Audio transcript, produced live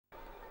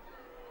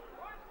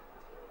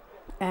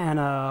And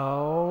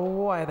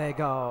away they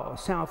go.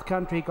 South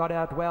Country got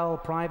out well.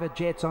 Private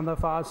Jets on the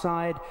far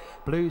side.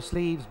 Blue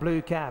sleeves,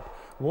 blue cap.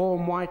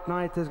 Warm White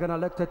Knight is going to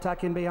look to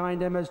tuck in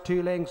behind him as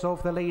 2 lengths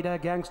off the leader.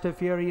 Gangster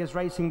Fury is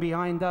racing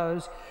behind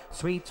those.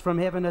 Sweets from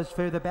Heaven is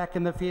further back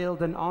in the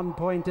field, and On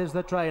Point is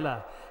the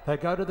trailer. They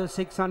go to the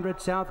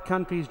 600. South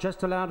Country's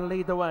just allowed to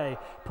lead the way.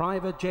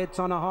 Private Jets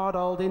on a hard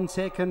hold in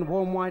second.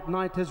 Warm White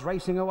Knight is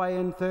racing away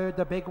in third.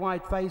 The Big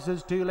White Face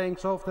is 2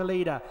 lengths off the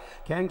leader.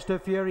 Gangster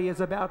Fury is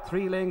about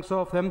 3 lengths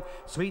off them.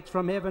 Sweets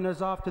from Heaven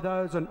is after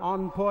those, and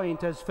On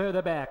Point is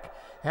further back.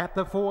 At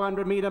the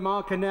 400-metre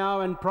marker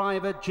now, and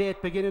Private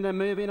Jet beginning to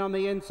move in on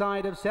the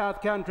inside of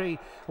South Country.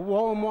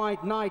 Warm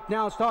White Knight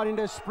now starting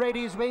to spread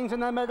his wings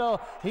in the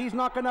middle. He's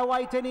not going to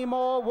wait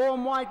anymore.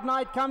 Warm White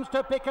Knight comes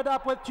to pick it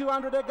up with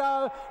 200 to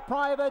go.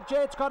 Private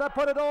Jet's got to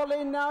put it all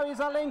in now. He's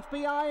a length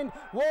behind.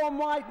 Warm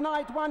White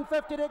Knight,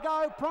 150 to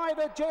go.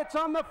 Private Jet's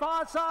on the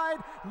far side.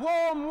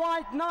 Warm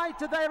White Knight,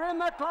 they're in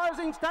the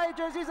closing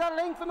stages. He's a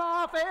length and a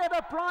half ahead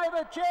of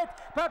Private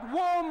Jet, but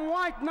Warm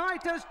White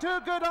Knight is too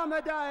good on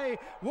the day.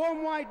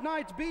 Warm White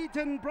Knight's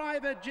beaten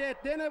Private Jet.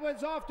 Then it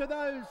was after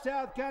those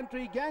South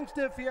Country.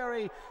 Gangster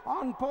Fury.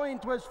 On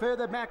Point was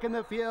further back in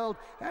the field,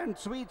 and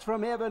Sweets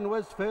from Heaven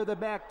was further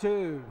back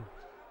too.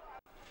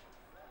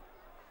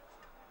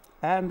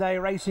 And they're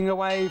racing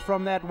away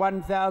from that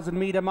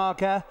 1,000-metre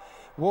marker.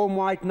 Warm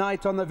White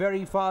Knight on the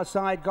very far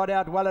side got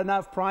out well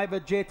enough.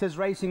 Private Jet is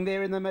racing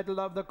there in the middle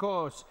of the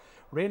course.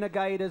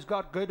 Renegade has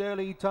got good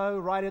early toe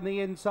right in the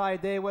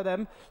inside there with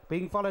him,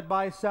 being followed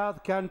by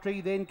South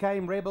Country. Then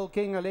came Rebel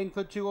King, a length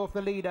or 2 off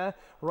the leader.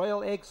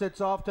 Royal Exits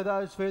after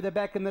those, further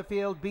back in the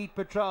field. Beat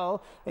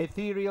Patrol,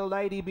 Ethereal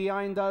Lady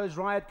behind those.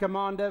 Riot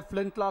Commander,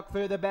 Flintlock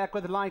further back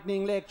with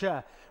Lightning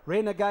Lecture.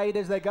 Renegade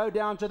as they go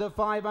down to the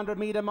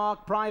 500-metre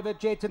mark. Private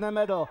Jet in the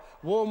middle.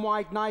 Warm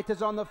White Knight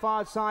is on the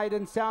far side,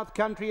 and South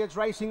Country is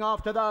racing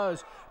after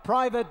those.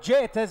 Private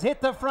Jet has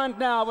hit the front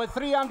now with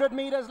 300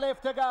 metres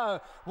left to go.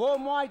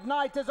 Warm White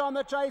Knight is on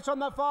the chase on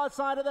the far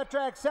side of the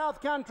track.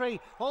 South Country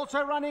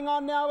also running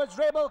on now is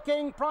Rebel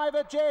King.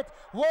 Private Jet,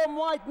 Warm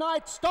White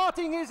Knight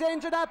starting his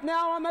engine up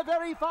now on the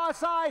very far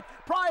side.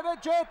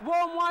 Private Jet,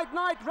 Warm White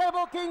Knight,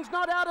 Rebel King's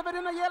not out of it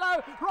in the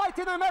yellow, right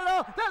in the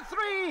middle. The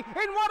 3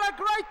 in what a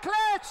great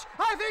clash.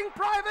 I think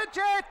Private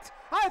Jet,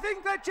 I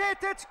think the Jet,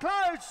 it's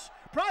close.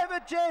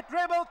 Private Jet,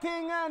 Rebel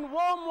King and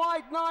Warm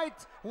White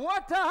Knight.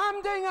 What a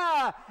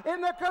humdinger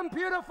in the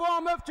computer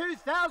form of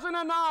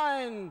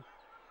 2009.